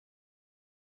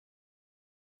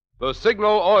The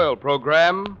Signal Oil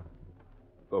Program,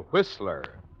 The Whistler.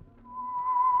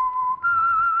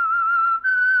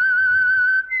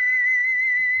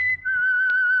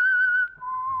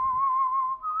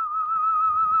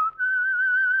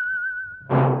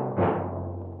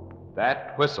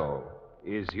 That whistle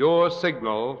is your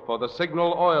signal for the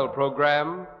Signal Oil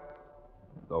Program,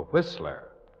 The Whistler.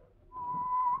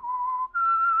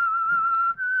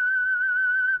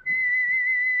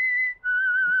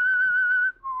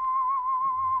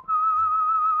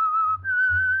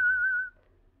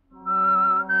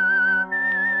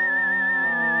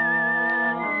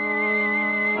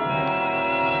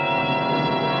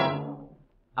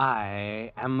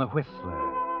 I am the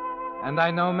Whistler, and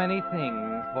I know many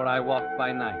things, for I walk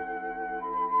by night.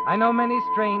 I know many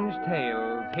strange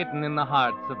tales hidden in the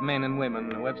hearts of men and women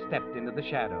who have stepped into the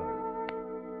shadows.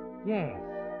 Yes,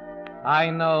 I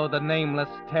know the nameless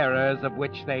terrors of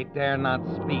which they dare not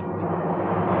speak.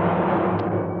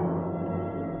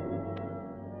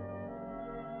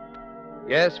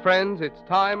 Yes, friends, it's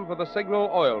time for the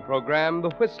Signal Oil Program, The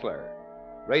Whistler,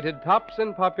 rated tops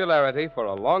in popularity for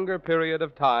a longer period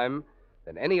of time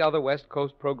than any other West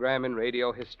Coast program in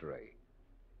radio history.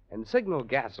 And Signal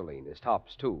gasoline is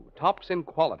tops, too, tops in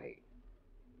quality.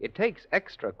 It takes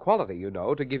extra quality, you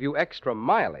know, to give you extra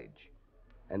mileage.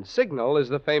 And Signal is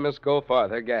the famous Go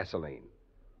Farther gasoline.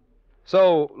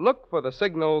 So look for the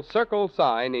Signal circle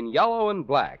sign in yellow and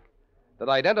black that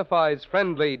identifies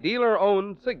friendly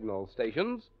dealer-owned Signal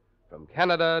stations from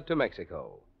Canada to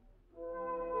Mexico.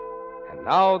 And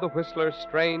now the Whistler's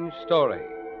strange story.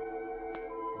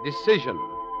 Decision.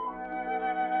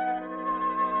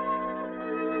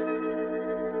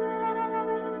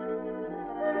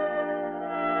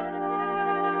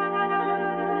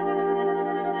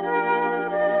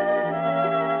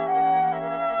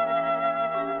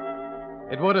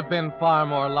 It would have been far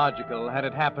more logical had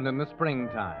it happened in the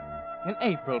springtime. In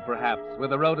April, perhaps,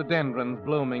 with the rhododendrons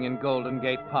blooming in Golden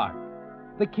Gate Park.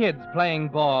 The kids playing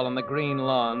ball on the green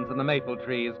lawns and the maple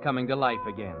trees coming to life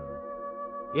again.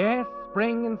 Yes,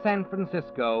 spring in San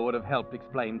Francisco would have helped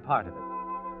explain part of it.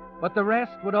 But the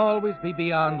rest would always be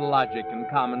beyond logic and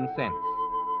common sense.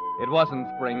 It wasn't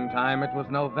springtime, it was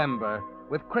November,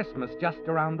 with Christmas just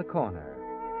around the corner.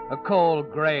 A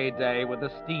cold, gray day with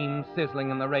the steam sizzling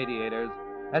in the radiators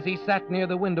as he sat near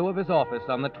the window of his office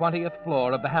on the 20th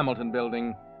floor of the Hamilton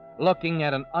Building, looking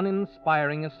at an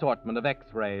uninspiring assortment of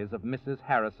X-rays of Mrs.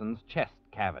 Harrison's chest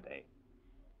cavity.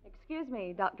 Excuse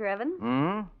me, Dr. Evans.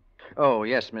 Hmm? Oh,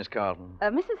 yes, Miss Carlton.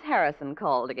 Mrs. Harrison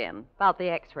called again about the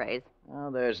X-rays.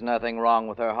 Oh, there's nothing wrong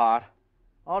with her heart.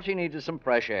 All she needs is some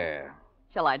fresh air.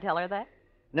 Shall I tell her that?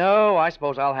 No, I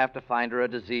suppose I'll have to find her a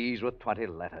disease with 20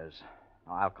 letters.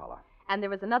 Oh, I'll call her. And there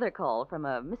was another call from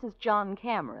a Mrs. John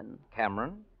Cameron.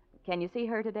 Cameron? Can you see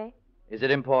her today? Is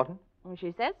it important? Well,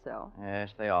 she says so. Yes,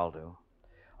 they all do.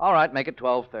 All right, make it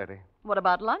 12:30. What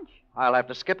about lunch? I'll have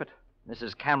to skip it.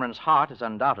 Mrs. Cameron's heart is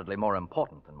undoubtedly more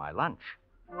important than my lunch.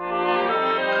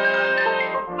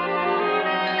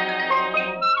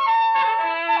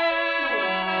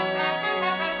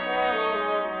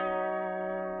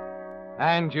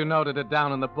 And you noted it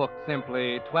down in the book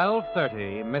simply,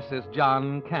 12:30, Mrs.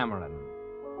 John Cameron.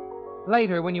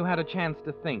 Later, when you had a chance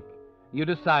to think, you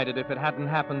decided if it hadn't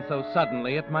happened so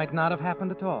suddenly, it might not have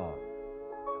happened at all.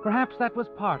 Perhaps that was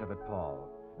part of it, Paul.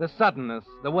 The suddenness,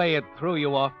 the way it threw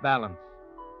you off balance.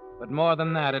 But more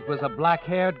than that, it was a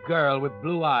black-haired girl with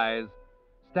blue eyes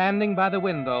standing by the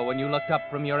window when you looked up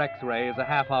from your X-rays a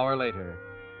half hour later.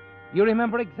 You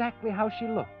remember exactly how she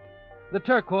looked. The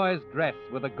turquoise dress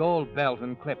with a gold belt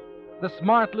and clip, the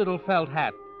smart little felt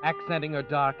hat accenting her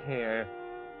dark hair,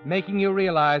 making you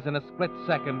realize in a split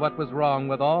second what was wrong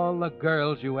with all the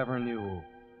girls you ever knew.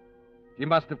 She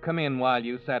must have come in while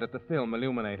you sat at the film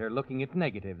illuminator looking at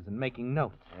negatives and making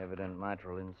notes. Evident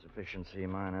mitral insufficiency,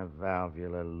 minor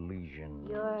valvular lesions.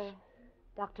 You're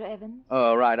Dr. Evans?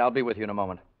 Oh, right. I'll be with you in a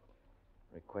moment.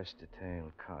 Request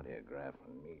detailed cardiograph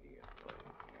immediately.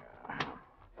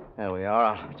 There we are.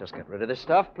 I'll just get rid of this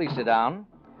stuff. Please sit down.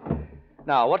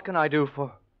 Now, what can I do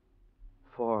for...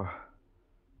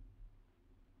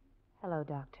 Hello,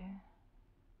 Doctor.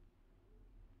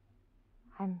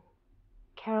 I'm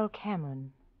Carol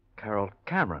Cameron. Carol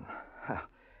Cameron?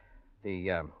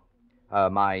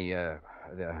 My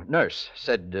nurse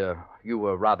said you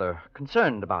were rather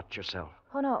concerned about yourself.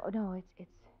 Oh, no,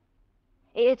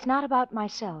 it's not about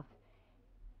myself.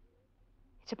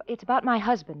 It's about my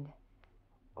husband.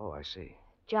 Oh, I see.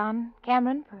 John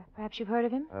Cameron, perhaps you've heard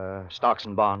of him? Stocks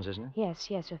and bonds, isn't it? Yes,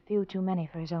 a few too many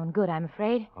for his own good, I'm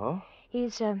afraid. Oh?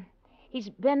 He's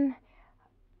been...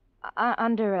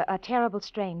 Under a terrible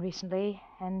strain recently,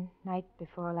 and night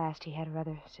before last he had a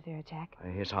rather severe attack.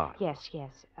 His heart. Yes.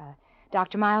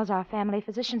 Dr. Miles, our family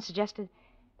physician, suggested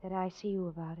that I see you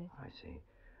about it. I see.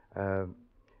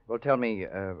 Well, tell me,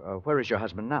 where is your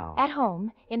husband now? At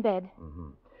home, in bed. Mm-hmm.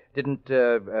 Didn't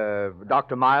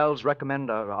Dr. Miles recommend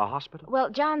a hospital? Well,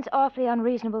 John's awfully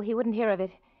unreasonable. He wouldn't hear of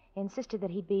it. He insisted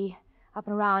that he'd be up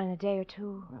and around in a day or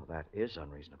two. Well, that is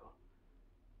unreasonable.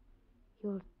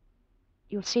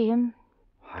 You'll see him,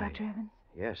 Why, Dr. Evans?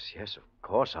 Yes, of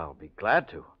course. I'll be glad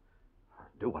to. I'll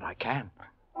do what I can.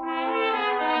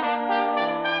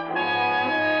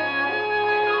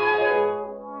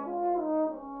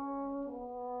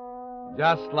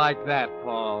 Just like that,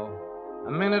 Paul.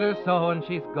 A minute or so and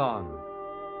she's gone.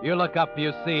 You look up,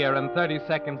 you see her, and 30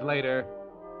 seconds later,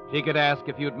 she could ask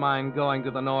if you'd mind going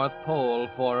to the North Pole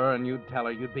for her, and you'd tell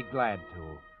her you'd be glad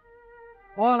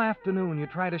to. All afternoon, you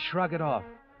try to shrug it off.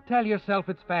 Tell yourself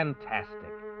it's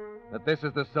fantastic, that this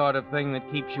is the sort of thing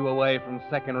that keeps you away from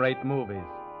second-rate movies.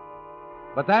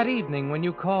 But that evening, when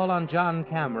you call on John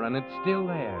Cameron, it's still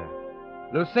there.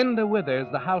 Lucinda Withers,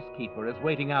 the housekeeper, is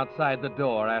waiting outside the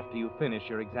door after you finish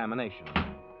your examination.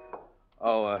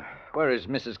 Oh, where is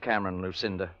Mrs. Cameron,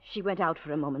 Lucinda? She went out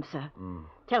for a moment, sir.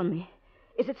 Tell me,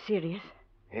 is it serious?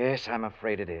 Yes, I'm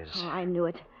afraid it is. Oh, I knew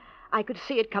it. I could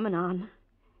see it coming on.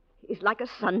 He's like a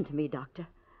son to me, Doctor.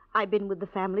 I've been with the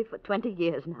family for 20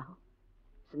 years now.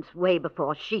 Since way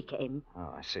before she came.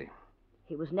 Oh, I see.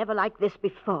 He was never like this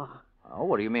before. Oh,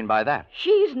 what do you mean by that?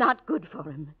 She's not good for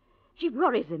him. She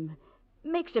worries him,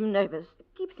 makes him nervous,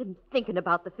 keeps him thinking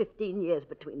about the 15 years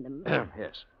between them.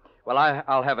 Yes. Well,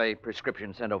 I'll have a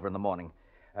prescription sent over in the morning.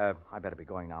 I better be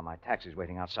going now. My taxi's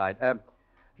waiting outside.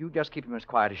 You just keep him as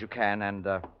quiet as you can, and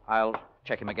I'll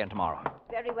check him again tomorrow.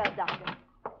 Very well, Doctor.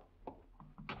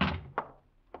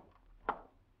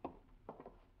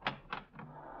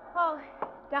 Oh,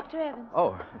 Dr. Evans.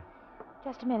 Oh,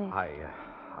 Just a minute.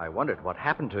 I wondered what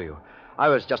happened to you. I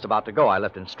was just about to go. I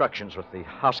left instructions with the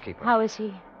housekeeper. How is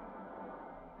he?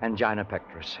 Angina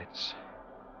pectoris.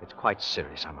 It's quite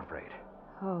serious, I'm afraid.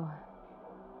 Oh.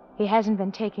 He hasn't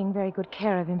been taking very good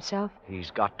care of himself.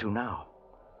 He's got to now.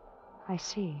 I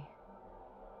see.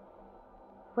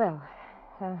 Well,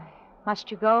 must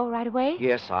you go right away?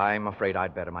 Yes, I'm afraid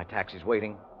I'd better. My taxi's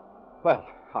waiting. Well,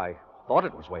 I thought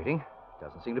it was waiting.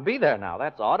 Doesn't seem to be there now.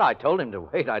 That's odd. I told him to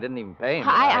wait. I didn't even pay him.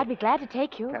 I'd be glad to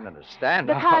take you. Can't understand.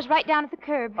 The car's right down at the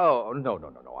curb. Oh, no.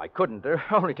 I couldn't. It'll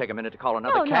only take a minute to call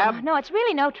another cab. No, it's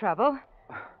really no trouble.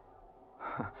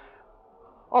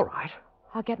 All right.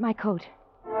 I'll get my coat.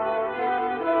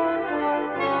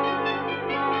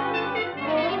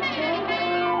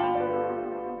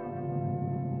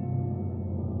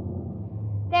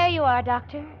 There you are,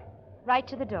 Doctor. Right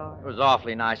to the door. It was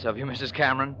awfully nice of you, Mrs.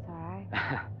 Cameron. It's all right.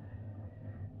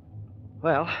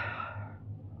 Well,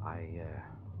 I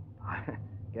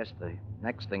guess the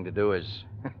next thing to do is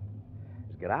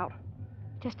get out.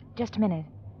 Just a minute.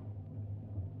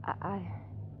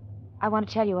 I want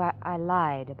to tell you I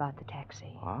lied about the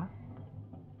taxi. What?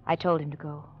 I told him to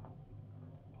go.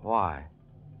 Why?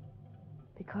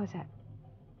 Because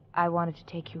I wanted to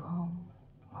take you home.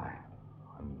 Why?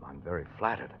 I'm very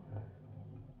flattered.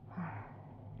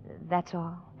 That's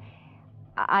all.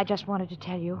 I just wanted to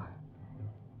tell you.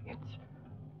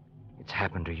 It's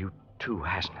happened to you too,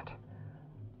 hasn't it?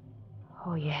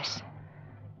 Oh, yes.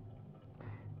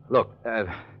 Look,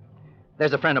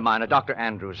 there's a friend of mine, a Dr.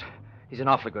 Andrews. He's an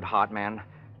awfully good heart man.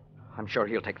 I'm sure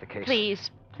he'll take the case.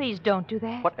 Please don't do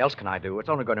that. What else can I do? It's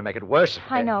only going to make it worse.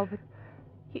 I know, but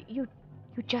you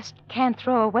just can't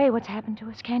throw away what's happened to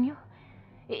us, can you?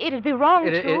 It'd be wrong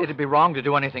to. It'd be wrong to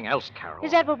do anything else, Carol. Is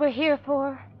that what we're here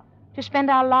for? To spend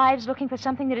our lives looking for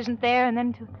something that isn't there and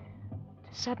then to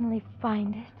suddenly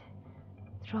find it?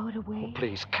 Throw it away? Oh,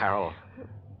 please, Carol.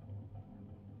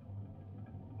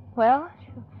 Well,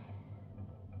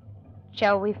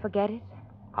 shall we forget it?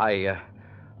 I'll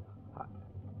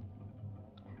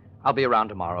be around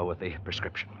tomorrow with the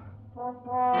prescription.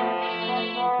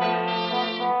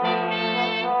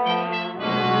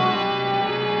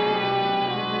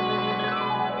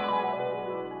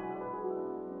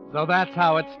 So that's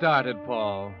how it started,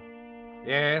 Paul.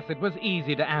 Yes, it was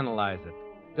easy to analyze it,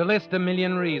 to list a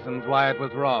million reasons why it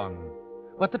was wrong.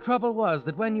 But the trouble was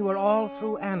that when you were all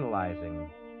through analyzing,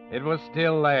 it was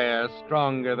still there,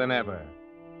 stronger than ever.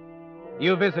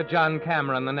 You visit John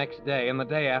Cameron the next day and the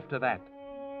day after that.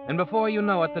 And before you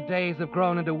know it, the days have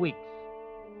grown into weeks.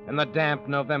 And the damp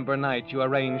November night you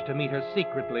arrange to meet her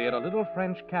secretly at a little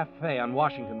French cafe on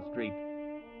Washington Street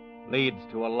leads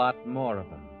to a lot more of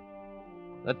them.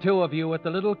 The two of you at the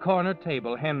little corner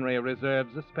table Henry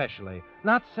reserves especially,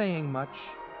 not saying much,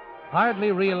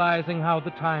 hardly realizing how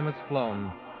the time has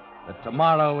flown, that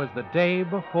tomorrow is the day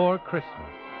before Christmas.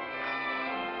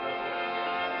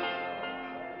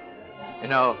 You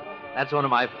know, that's one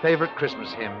of my favorite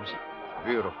Christmas hymns.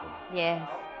 Beautiful. Yes.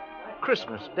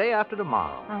 Christmas, day after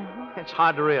tomorrow. Uh-huh. It's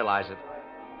hard to realize it.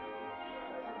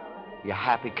 You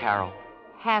happy, Carol?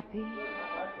 Happy.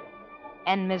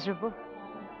 And miserable.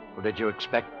 Or did you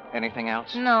expect anything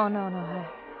else? No.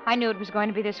 I knew it was going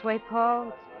to be this way,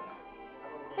 Paul.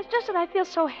 It's just that I feel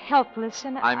so helpless,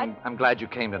 and I'm glad you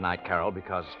came tonight, Carol,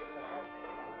 because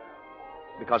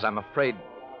I'm afraid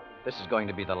this is going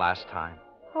to be the last time.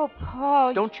 Oh,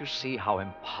 Paul. Don't you see how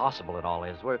impossible it all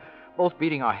is? We're both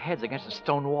beating our heads against a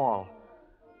stone wall.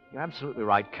 You're absolutely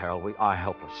right, Carol. We are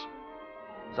helpless.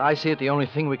 As I see it, the only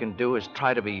thing we can do is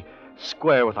try to be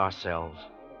square with ourselves.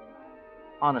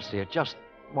 Honestly, it just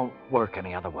won't work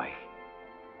any other way.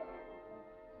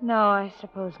 No, I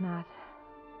suppose not.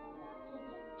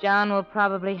 John will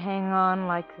probably hang on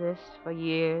like this for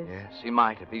years. Yes, he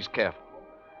might if he's careful.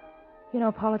 You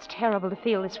know, Paul, it's terrible to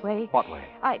feel this way. What way?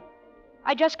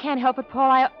 I just can't help it,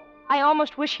 Paul. I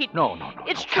almost wish he'd... No.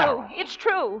 It's no, true. Carol. It's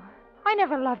true. I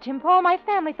never loved him, Paul. My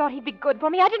family thought he'd be good for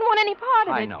me. I didn't want any part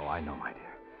of it. I know, my dear.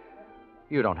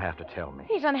 You don't have to tell me.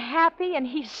 He's unhappy, and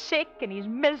he's sick, and he's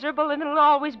miserable, and it'll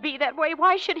always be that way.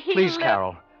 Why should he Please, live?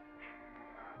 Carol.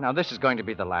 Now, this is going to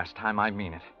be the last time. I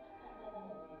mean it.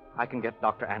 I can get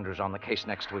Dr. Andrews on the case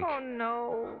next week. Oh,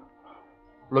 no.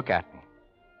 Look at me.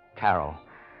 Carol.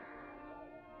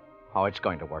 Oh, it's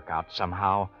going to work out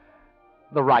somehow.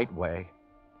 The right way.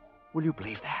 Will you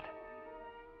believe that?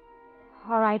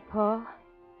 All right, Paul.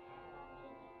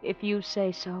 If you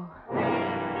say so.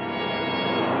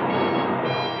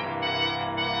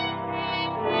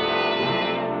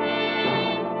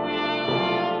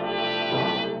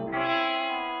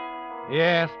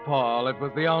 Yes, Paul, it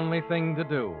was the only thing to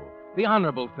do. The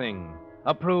honorable thing.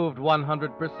 Approved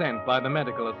 100% by the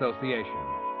Medical Association.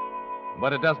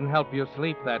 But it doesn't help you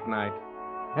sleep that night.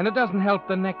 And it doesn't help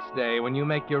the next day when you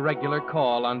make your regular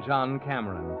call on John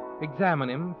Cameron. Examine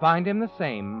him, find him the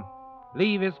same,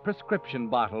 leave his prescription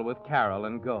bottle with Carol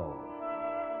and go.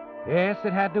 Yes,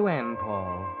 it had to end,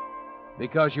 Paul.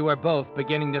 Because you were both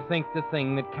beginning to think the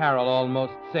thing that Carol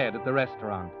almost said at the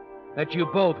restaurant. That you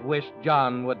both wished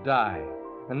John would die.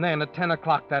 And then at 10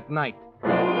 o'clock that night...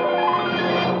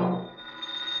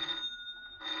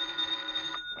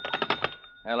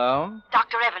 Hello?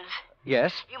 Dr. Evans,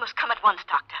 Yes? you must come at once,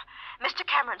 Doctor. Mr.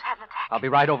 Cameron's had an attack. I'll be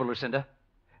right over, Lucinda.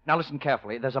 Now listen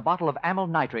carefully. There's a bottle of amyl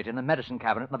nitrate in the medicine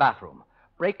cabinet in the bathroom.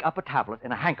 Break up a tablet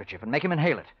in a handkerchief and make him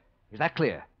inhale it. Is that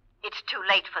clear? It's too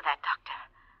late for that, Doctor.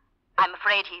 I'm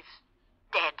afraid he's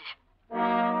dead.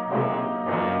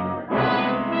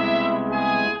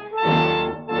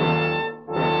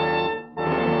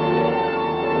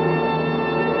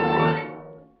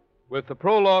 With the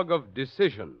prologue of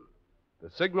Decision, the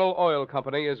Signal Oil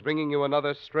Company is bringing you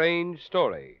another strange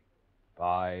story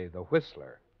by The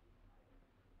Whistler.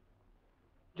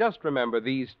 Just remember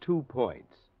these 2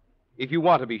 points if you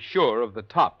want to be sure of the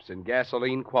tops in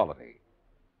gasoline quality.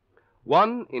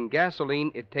 1, in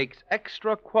gasoline, it takes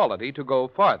extra quality to go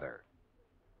farther.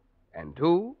 And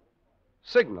 2,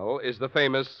 Signal is the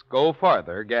famous Go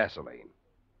Farther gasoline.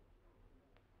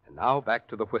 And now back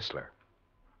to The Whistler.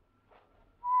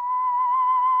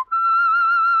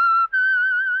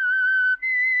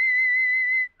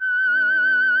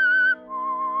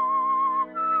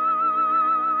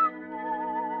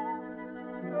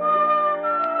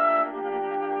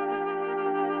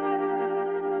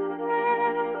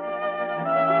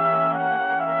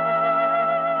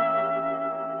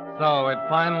 So it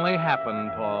finally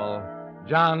happened, Paul.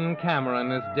 John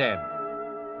Cameron is dead.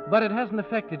 But it hasn't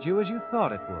affected you as you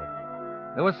thought it would.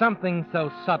 There was something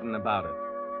so sudden about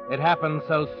it. It happened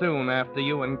so soon after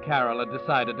you and Carol had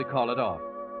decided to call it off.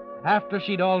 After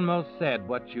she'd almost said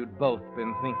what you'd both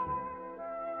been thinking.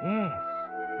 Yes,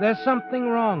 there's something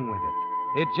wrong with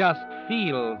it. It just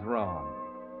feels wrong.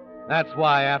 That's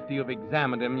why after you've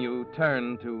examined him, you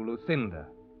turn to Lucinda.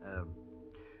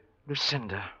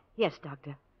 Lucinda, Yes,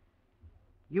 Doctor.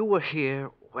 you were here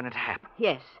when it happened.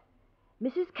 Yes.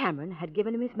 Mrs. Cameron had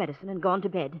given him his medicine and gone to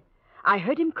bed. I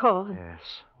heard him call. Yes.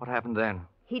 What happened then?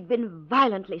 He'd been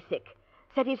violently sick.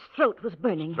 Said his throat was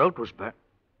burning. Throat was burnt.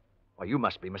 Well, you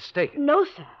must be mistaken. No,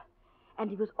 sir. And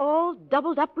he was all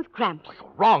doubled up with cramps. Well,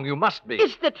 you're wrong. You must be.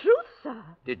 It's the truth, sir.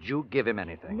 Did you give him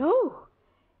anything? No.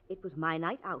 It was my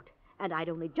night out, and I'd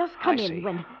only just come I in see.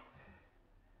 when...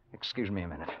 Excuse me a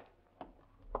minute.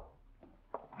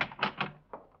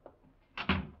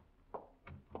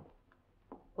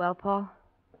 Well, Paul?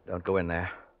 Don't go in there.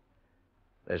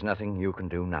 There's nothing you can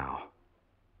do now.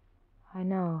 I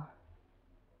know.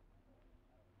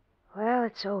 Well,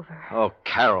 it's over. Oh,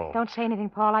 Carol. Don't say anything,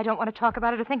 Paul. I don't want to talk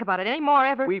about it or think about it anymore,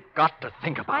 ever. We've got to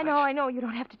think about it. I know. You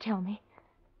don't have to tell me.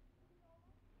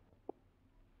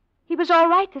 He was all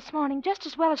right this morning, just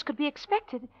as well as could be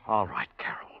expected. All right,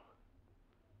 Carol.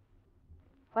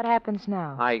 What happens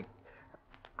now?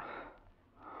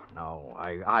 No,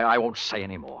 I won't say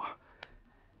any more.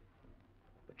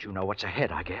 But you know what's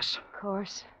ahead, I guess. Of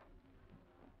course.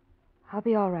 I'll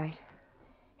be all right.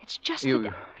 It's just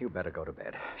You better go to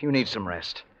bed. You need some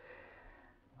rest.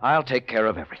 I'll take care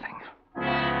of everything.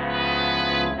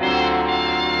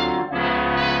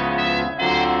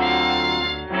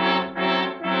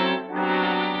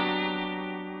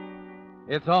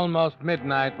 It's almost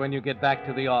midnight when you get back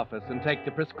to the office and take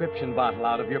the prescription bottle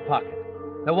out of your pocket,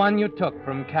 the one you took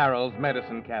from Carol's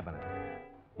medicine cabinet.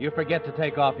 You forget to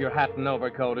take off your hat and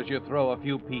overcoat as you throw a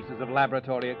few pieces of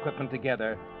laboratory equipment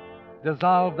together,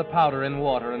 dissolve the powder in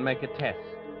water, and make a test.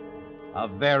 A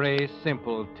very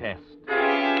simple test.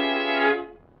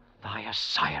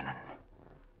 Thiocyanin.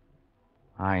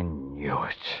 I knew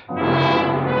it.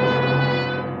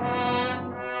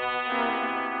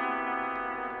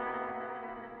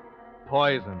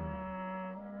 Poison.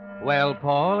 Well,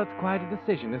 Paul, it's quite a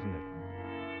decision, isn't it?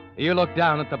 You look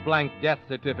down at the blank death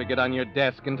certificate on your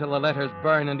desk until the letters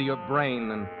burn into your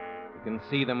brain, and you can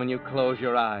see them when you close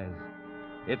your eyes.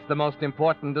 It's the most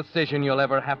important decision you'll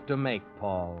ever have to make,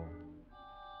 Paul.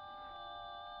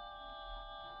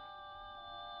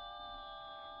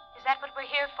 Is that what we're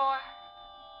here for?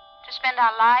 To spend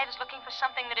our lives looking for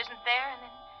something that isn't there and then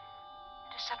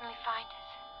to suddenly find it?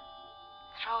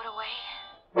 Throw it away?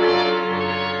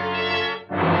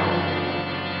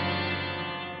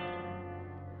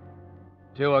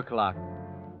 2 o'clock.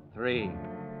 3.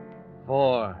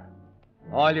 4.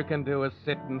 All you can do is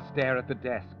sit and stare at the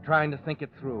desk, trying to think it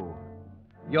through.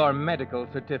 Your medical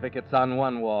certificate's on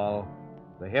one wall,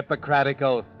 the Hippocratic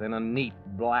Oath in a neat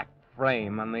black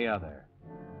frame on the other.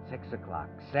 6 o'clock.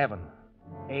 7.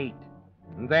 8.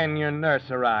 And then your nurse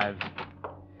arrives.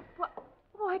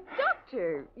 Why,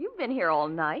 Doctor, you've been here all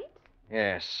night.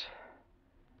 Yes.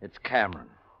 It's Cameron.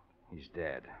 He's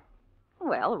dead.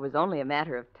 Well, it was only a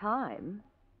matter of time.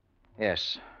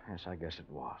 Yes, I guess it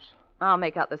was. I'll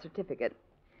make out the certificate.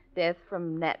 Death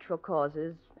from natural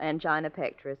causes, angina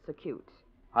pectoris acute.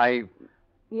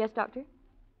 Yes, Doctor?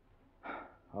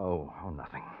 Oh,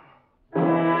 nothing.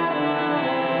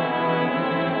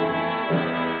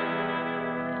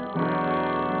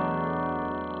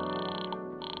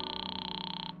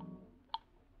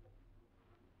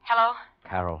 Hello?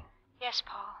 Carol, Yes,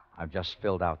 Paul. I've just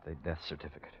filled out the death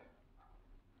certificate.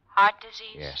 Heart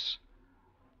disease? Yes.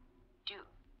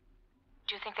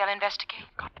 Do you think they'll investigate?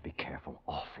 You've got to be careful,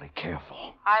 awfully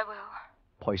careful. I will.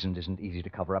 Poison isn't easy to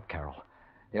cover up, Carol.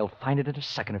 They'll find it in a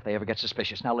second if they ever get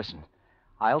suspicious. Now, listen.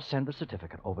 I'll send the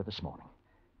certificate over this morning.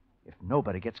 If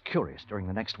nobody gets curious during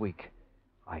the next week,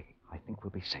 I think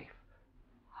we'll be safe.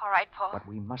 All right, Paul. But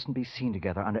we mustn't be seen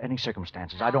together under any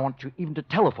circumstances. I don't want you even to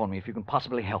telephone me if you can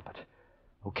possibly help it.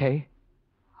 Okay?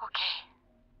 Okay.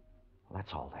 Well,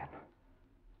 that's all then.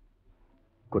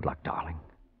 Good luck, darling.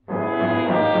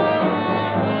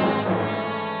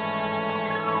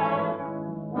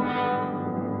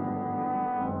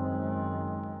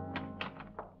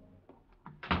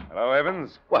 Hello,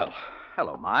 Evans. Well,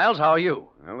 hello, Miles. How are you?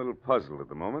 A little puzzled at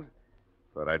the moment.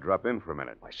 Thought I'd drop in for a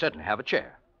minute. I certainly have a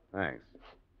chair. Thanks.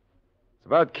 It's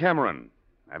about Cameron.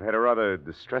 I've had a rather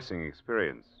distressing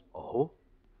experience. Oh?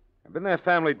 I've been their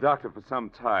family doctor for some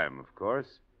time, of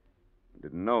course. I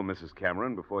didn't know Mrs.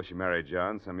 Cameron before she married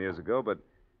John some years ago, but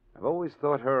I've always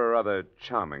thought her a rather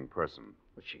charming person.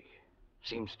 But she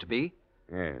seems to be.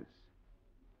 Yes.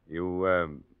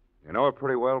 You know her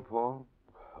pretty well, Paul?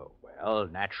 Oh, well,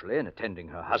 naturally, in attending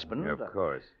her husband. Yeah, of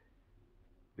course.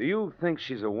 Do you think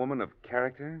she's a woman of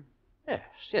character?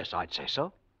 Yes, I'd say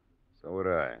so. So would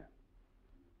I.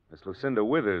 Miss Lucinda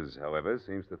Withers, however,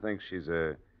 seems to think she's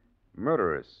a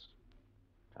murderess.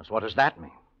 Just what does that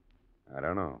mean? I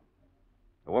don't know.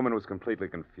 The woman was completely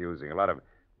confusing. A lot of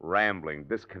rambling,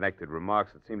 disconnected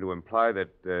remarks that seemed to imply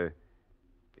that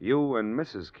you and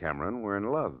Mrs. Cameron were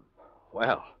in love.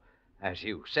 Well, as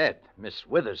you said, Miss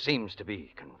Withers seems to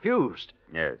be confused.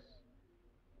 Yes.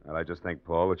 Well, I just think,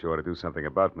 Paul, that you ought to do something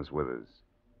about Miss Withers.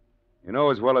 You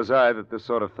know as well as I that this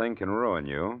sort of thing can ruin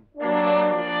you.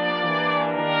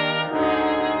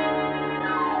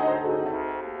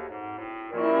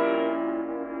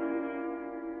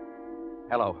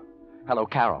 Hello,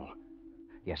 Carol.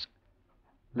 Yes.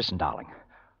 Listen, darling.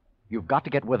 You've got to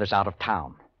get Withers out of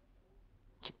town.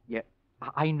 Yeah,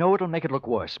 I know it'll make it look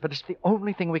worse, but it's the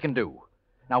only thing we can do.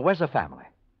 Now, where's her family?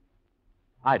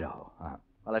 Idaho.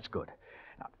 Well, that's good.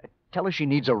 Now, Tell her she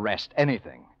needs a rest,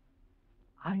 anything.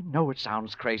 I know it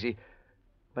sounds crazy,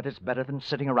 but it's better than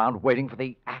sitting around waiting for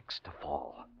the axe to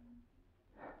fall.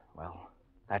 Well,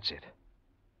 that's it.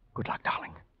 Good luck,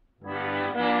 darling.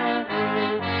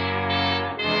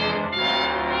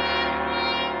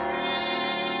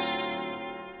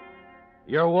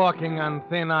 You're walking on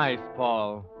thin ice,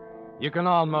 Paul. You can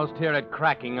almost hear it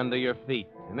cracking under your feet,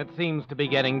 and it seems to be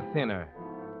getting thinner.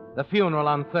 The funeral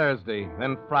on Thursday,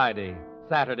 then Friday,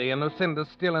 Saturday, and Lucinda's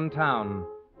still in town.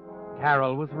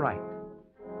 Carol was right.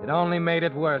 It only made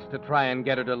it worse to try and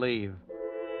get her to leave.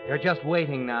 You're just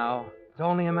waiting now. It's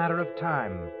only a matter of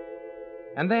time.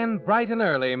 And then, bright and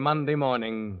early Monday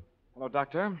morning... Hello,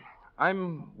 Doctor.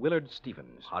 I'm Willard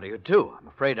Stevens. How do you do? I'm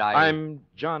afraid I'm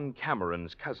John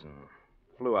Cameron's cousin.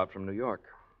 Flew out from New York.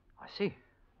 I see.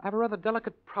 I have a rather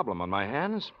delicate problem on my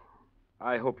hands.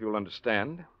 I hope you'll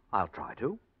understand. I'll try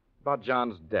to. About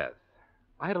John's death.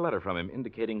 I had a letter from him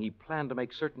indicating he planned to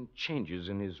make certain changes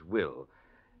in his will.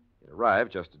 It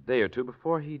arrived just a day or two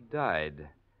before he died.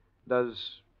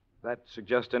 Does that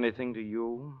suggest anything to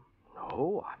you?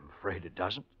 No, I'm afraid it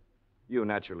doesn't. You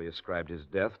naturally ascribed his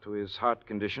death to his heart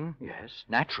condition. Yes,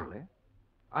 naturally.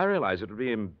 I realize it would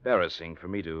be embarrassing for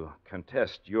me to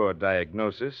contest your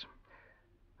diagnosis.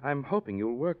 I'm hoping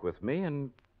you'll work with me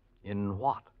and... In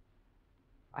what?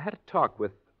 I had a talk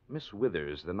with Miss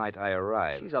Withers the night I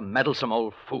arrived. She's a meddlesome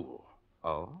old fool.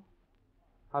 Oh?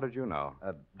 How did you know?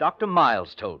 Dr.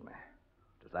 Miles told me.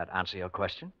 Does that answer your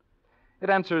question? It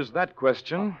answers that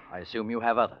question. I assume you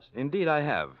have others. Indeed, I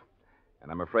have.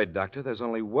 And I'm afraid, Doctor, there's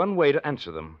only one way to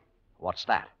answer them. What's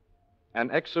that?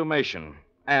 An exhumation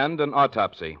and an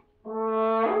autopsy.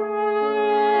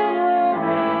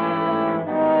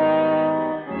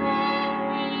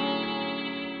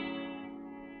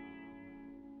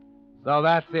 So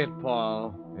that's it,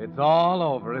 Paul. It's all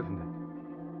over, isn't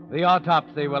it? The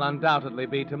autopsy will undoubtedly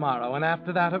be tomorrow, and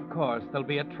after that, of course, there'll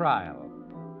be a trial.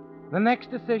 The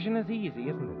next decision is easy,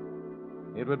 isn't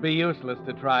it? It would be useless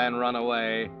to try and run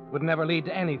away. It would never lead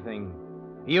to anything.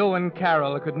 You and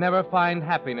Carol could never find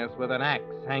happiness with an axe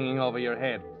hanging over your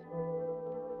heads.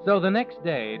 So the next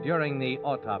day, during the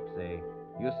autopsy,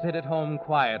 you sit at home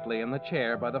quietly in the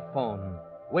chair by the phone,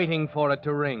 waiting for it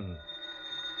to ring.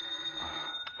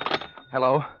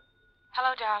 Hello?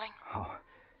 Hello, darling. Oh,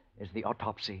 is the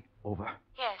autopsy over?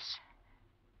 Yes.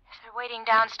 They're waiting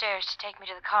downstairs to take me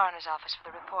to the coroner's office for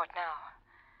the report now.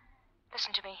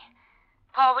 Listen to me.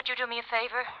 Paul, would you do me a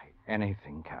favor?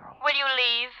 Anything, Carol. Will you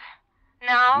leave?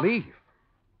 Now? Leave?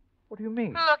 What do you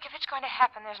mean? Look, if it's going to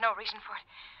happen, there's no reason for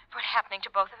it happening to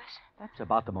both of us. That's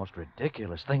about the most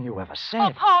ridiculous thing you ever said.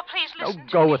 Oh, Paul, please listen Don't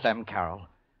to go me. with them, Carol.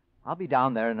 I'll be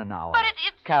down there in an hour. But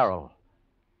it's... Carol,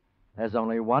 there's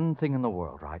only one thing in the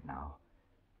world right now.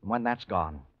 And when that's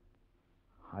gone,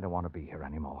 I don't want to be here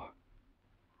anymore.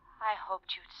 I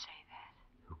hoped you'd say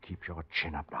that. You keep your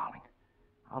chin up, darling.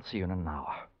 I'll see you in an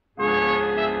hour.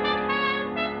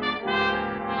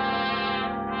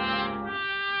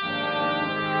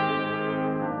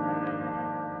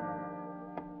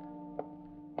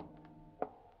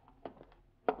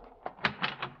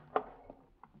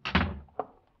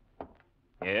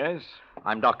 Yes?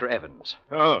 I'm Dr. Evans.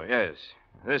 Oh, yes.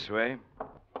 This way.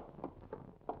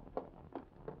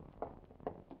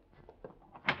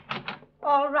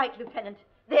 All right, Lieutenant.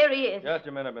 There he is. Just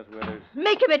a minute, Miss Withers.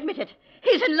 Make him admit it.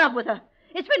 He's in love with her.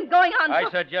 It's been going on I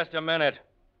said just a minute.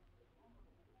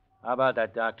 How about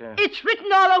that, Doctor? It's written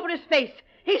all over his face.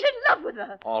 He's in love with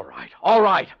her. All right, all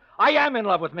right. I am in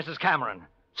love with Mrs. Cameron.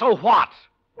 So what?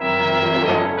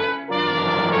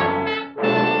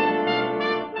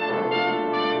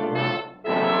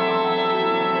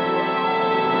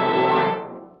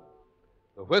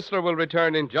 The Whistler will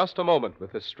return in just a moment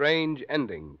with a strange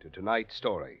ending to tonight's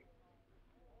story.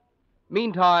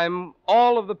 Meantime,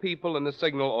 all of the people in the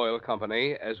Signal Oil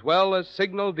Company, as well as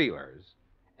signal dealers,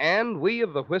 and we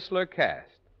of the Whistler cast,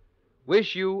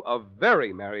 wish you a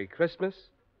very Merry Christmas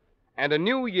and a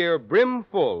new year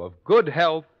brimful of good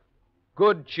health,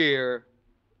 good cheer,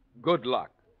 good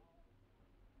luck.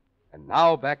 And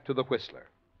now back to the Whistler.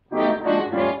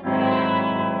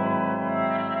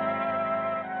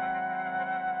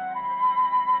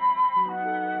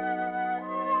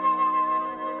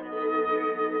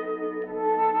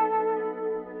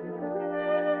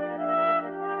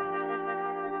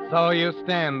 So you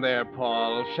stand there,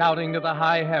 Paul, shouting to the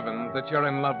high heavens that you're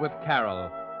in love with Carol,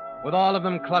 with all of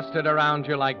them clustered around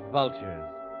you like vultures.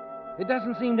 It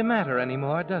doesn't seem to matter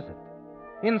anymore, does it?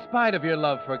 In spite of your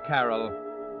love for Carol,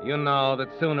 you know that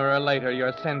sooner or later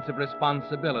your sense of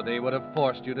responsibility would have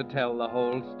forced you to tell the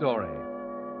whole story.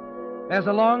 There's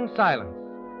a long silence,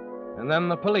 And then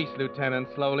the police lieutenant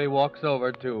slowly walks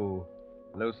over to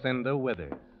Lucinda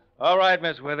Withers. All right,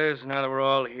 Miss Withers, now that we're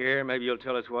all here, maybe you'll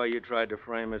tell us why you tried to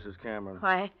frame Mrs. Cameron.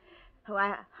 I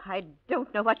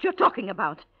don't know what you're talking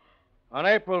about. On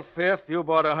April 5th, you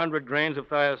bought 100 grains of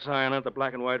thiocyanate at the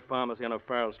Black and White Pharmacy on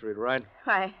O'Farrell Street, right?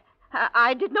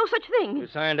 I did no such thing. You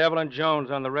signed Evelyn Jones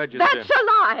on the register. That's a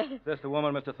lie. Is this the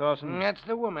woman, Mr. Thorson? That's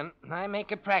the woman. I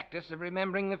make a practice of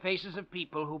remembering the faces of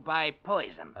people who buy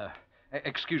poison.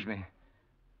 Excuse me.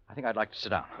 I think I'd like to sit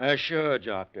down. Sure,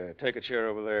 Doctor. Take a chair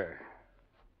over there.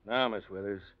 Now, Miss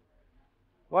Withers,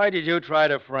 why did you try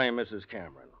to frame Mrs.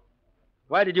 Cameron?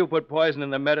 Why did you put poison in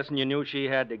the medicine you knew she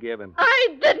had to give him? I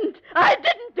didn't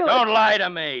do it. Don't lie to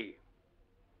me.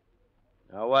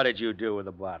 Now, what did you do with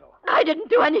the bottle? I didn't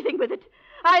do anything with it.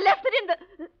 I left it in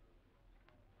the...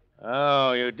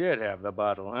 Oh, you did have the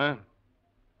bottle, huh?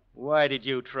 Why did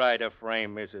you try to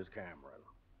frame Mrs. Cameron?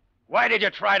 Why did you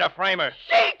try to frame her?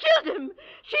 She killed him.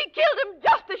 She killed him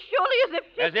just as surely as if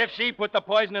she... As if she put the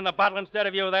poison in the bottle instead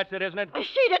of you, that's it, isn't it?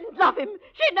 She didn't love him.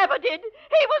 She never did.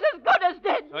 He was as good as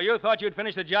dead. So you thought you'd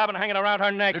finish the job and hang it around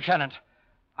her neck? Lieutenant,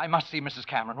 I must see Mrs.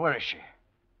 Cameron. Where is she?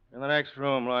 In the next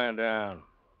room, lying down.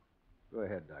 Go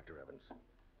ahead, Dr. Evans.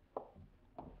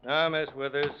 Now, Miss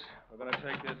Withers, we're going to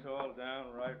take this all down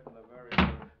right from the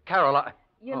very... Carol,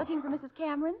 You're looking for Mrs.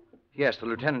 Cameron? Yes, the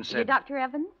lieutenant said... You're Dr.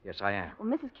 Evans? Yes, I am. Well,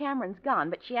 Mrs. Cameron's gone,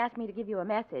 but she asked me to give you a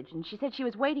message, and she said she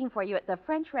was waiting for you at the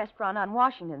French restaurant on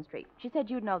Washington Street. She said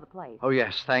you'd know the place. Oh,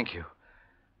 yes, thank you.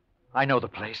 I know the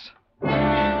place.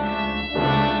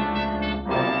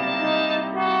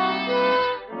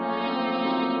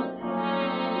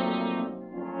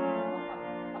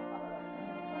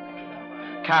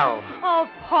 Carol. Oh,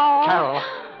 Paul. Carol.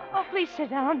 Oh, please sit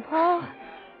down, Paul.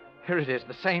 Here it is,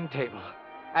 the same table,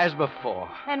 as before.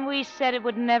 And we said it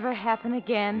would never happen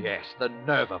again. Yes, the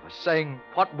nerve of us, saying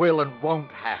what will and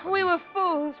won't happen. We were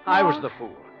fools, Paul. I was the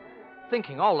fool,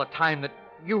 thinking all the time that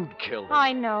you'd killed him.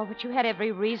 I know, but you had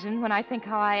every reason when I think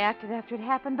how I acted after it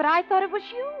happened. But I thought it was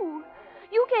you.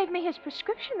 You gave me his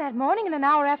prescription that morning, and an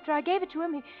hour after I gave it to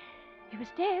him, he was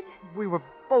dead. We were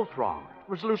both wrong. It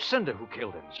was Lucinda who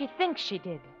killed him. She thinks she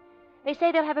did. They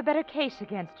say they'll have a better case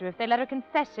against her if they let her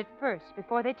confess it first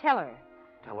before they tell her.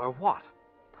 Tell her what?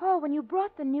 Paul, when you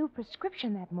brought the new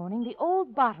prescription that morning, the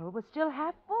old bottle was still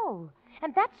half full.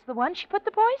 And that's the one she put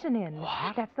the poison in.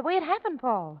 What? That's the way it happened,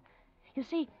 Paul. You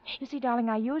see, darling,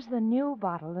 I used the new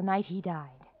bottle the night he died.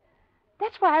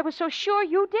 That's why I was so sure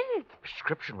you did it. The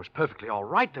prescription was perfectly all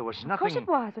right. There was nothing... Of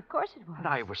course it was. And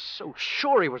I was so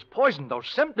sure he was poisoned. Those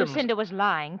symptoms... Lucinda was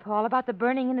lying, Paul, about the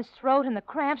burning in his throat and the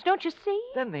cramps. Don't you see?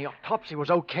 Then the autopsy was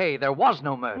okay. There was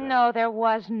no murder. No, there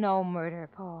was no murder,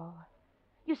 Paul.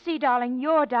 You see, darling,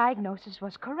 your diagnosis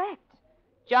was correct.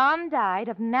 John died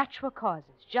of natural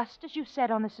causes, just as you said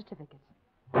on the certificate.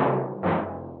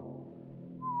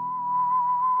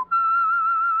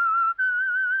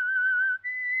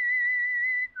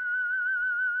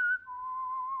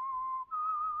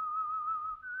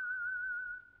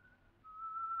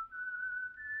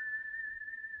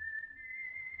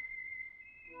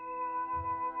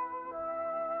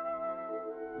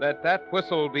 Let that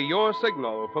whistle be your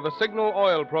signal for the Signal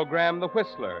Oil program, The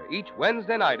Whistler, each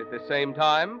Wednesday night at this same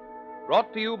time.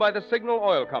 Brought to you by the Signal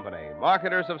Oil Company,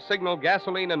 marketers of Signal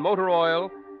gasoline and motor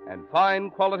oil and fine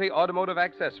quality automotive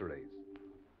accessories.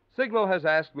 Signal has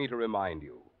asked me to remind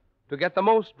you to get the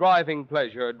most driving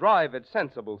pleasure, drive at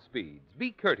sensible speeds, be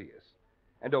courteous,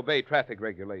 and obey traffic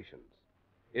regulations.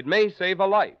 It may save a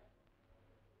life,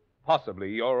 possibly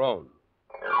your own.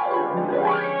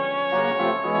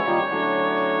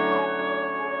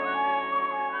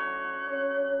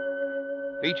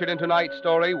 Featured in tonight's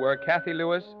story were Kathy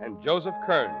Lewis and Joseph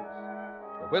Kearns.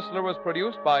 The Whistler was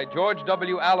produced by George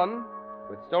W. Allen,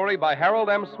 with story by Harold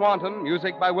M. Swanton,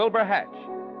 music by Wilbur Hatch,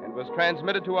 and was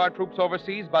transmitted to our troops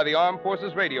overseas by the Armed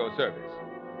Forces Radio Service.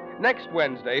 Next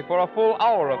Wednesday, for a full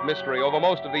hour of mystery over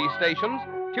most of these stations,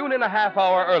 tune in a half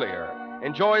hour earlier.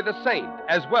 Enjoy The Saint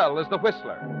as well as The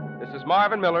Whistler. This is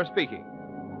Marvin Miller speaking.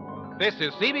 This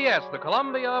is CBS, the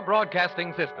Columbia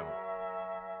Broadcasting System.